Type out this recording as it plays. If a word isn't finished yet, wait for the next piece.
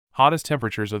Hottest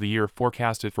temperatures of the year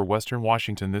forecasted for western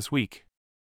Washington this week.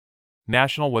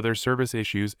 National Weather Service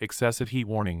issues excessive heat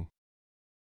warning.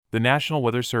 The National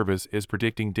Weather Service is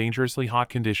predicting dangerously hot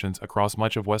conditions across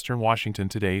much of western Washington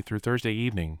today through Thursday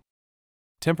evening.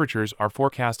 Temperatures are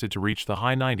forecasted to reach the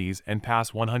high 90s and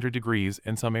pass 100 degrees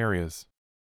in some areas.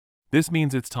 This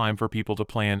means it's time for people to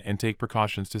plan and take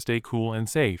precautions to stay cool and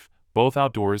safe, both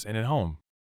outdoors and at home.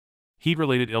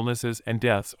 Heat-related illnesses and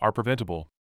deaths are preventable.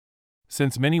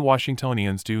 Since many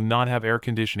Washingtonians do not have air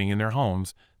conditioning in their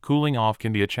homes, cooling off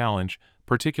can be a challenge,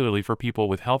 particularly for people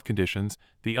with health conditions,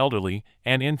 the elderly,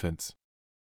 and infants.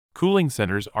 Cooling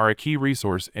centers are a key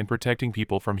resource in protecting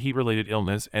people from heat-related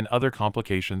illness and other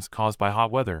complications caused by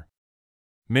hot weather.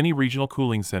 Many regional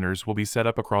cooling centers will be set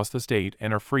up across the state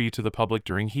and are free to the public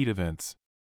during heat events.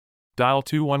 Dial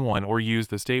 211 or use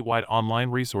the statewide online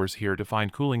resource here to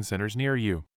find cooling centers near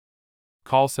you.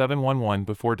 Call 711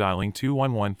 before dialing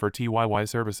 211 for TYY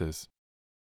services.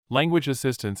 Language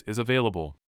assistance is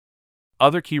available.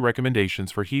 Other key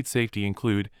recommendations for heat safety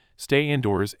include: stay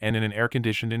indoors and in an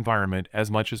air-conditioned environment as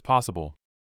much as possible.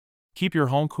 Keep your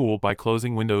home cool by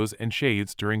closing windows and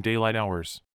shades during daylight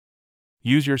hours.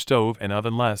 Use your stove and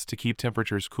oven less to keep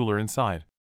temperatures cooler inside.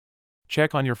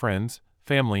 Check on your friends,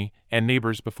 family, and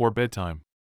neighbors before bedtime.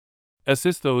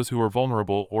 Assist those who are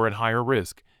vulnerable or at higher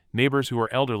risk, neighbors who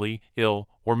are elderly, ill,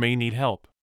 or may need help.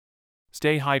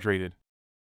 Stay hydrated.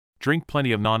 Drink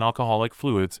plenty of non-alcoholic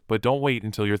fluids, but don't wait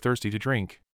until you're thirsty to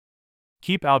drink.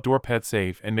 Keep outdoor pets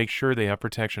safe and make sure they have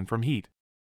protection from heat.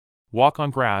 Walk on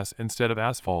grass instead of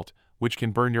asphalt, which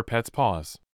can burn your pet's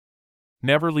paws.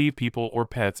 Never leave people or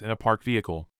pets in a parked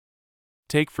vehicle.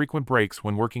 Take frequent breaks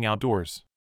when working outdoors.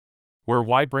 Wear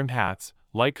wide-brimmed hats,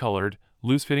 light-colored,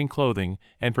 loose-fitting clothing,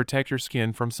 and protect your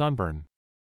skin from sunburn.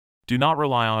 Do not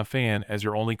rely on a fan as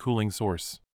your only cooling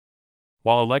source.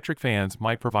 While electric fans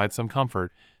might provide some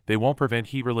comfort, they won't prevent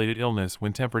heat-related illness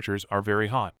when temperatures are very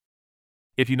hot.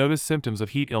 If you notice symptoms of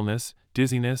heat illness,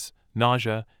 dizziness,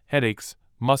 nausea, headaches,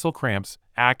 muscle cramps,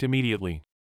 act immediately.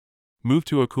 Move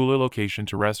to a cooler location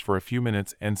to rest for a few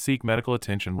minutes and seek medical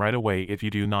attention right away if you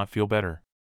do not feel better.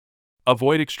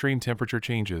 Avoid extreme temperature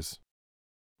changes.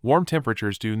 Warm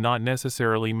temperatures do not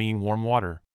necessarily mean warm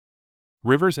water.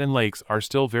 Rivers and lakes are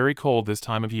still very cold this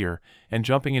time of year, and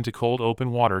jumping into cold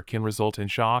open water can result in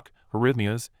shock,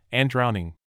 arrhythmias, and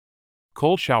drowning.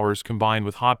 Cold showers combined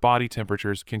with hot body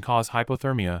temperatures can cause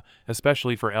hypothermia,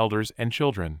 especially for elders and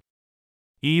children.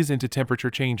 Ease into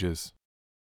temperature changes.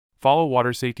 Follow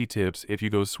water safety tips if you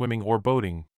go swimming or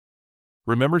boating.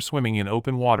 Remember, swimming in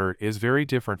open water is very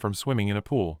different from swimming in a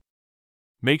pool.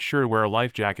 Make sure to wear a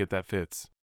life jacket that fits.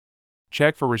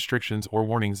 Check for restrictions or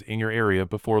warnings in your area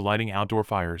before lighting outdoor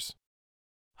fires.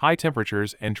 High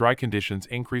temperatures and dry conditions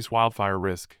increase wildfire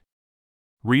risk.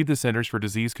 Read the Centers for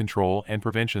Disease Control and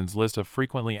Prevention's list of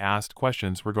frequently asked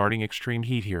questions regarding extreme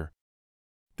heat here.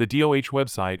 The DOH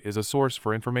website is a source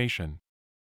for information.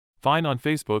 Find on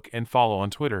Facebook and follow on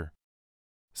Twitter.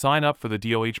 Sign up for the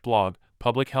DOH blog,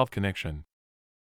 Public Health Connection.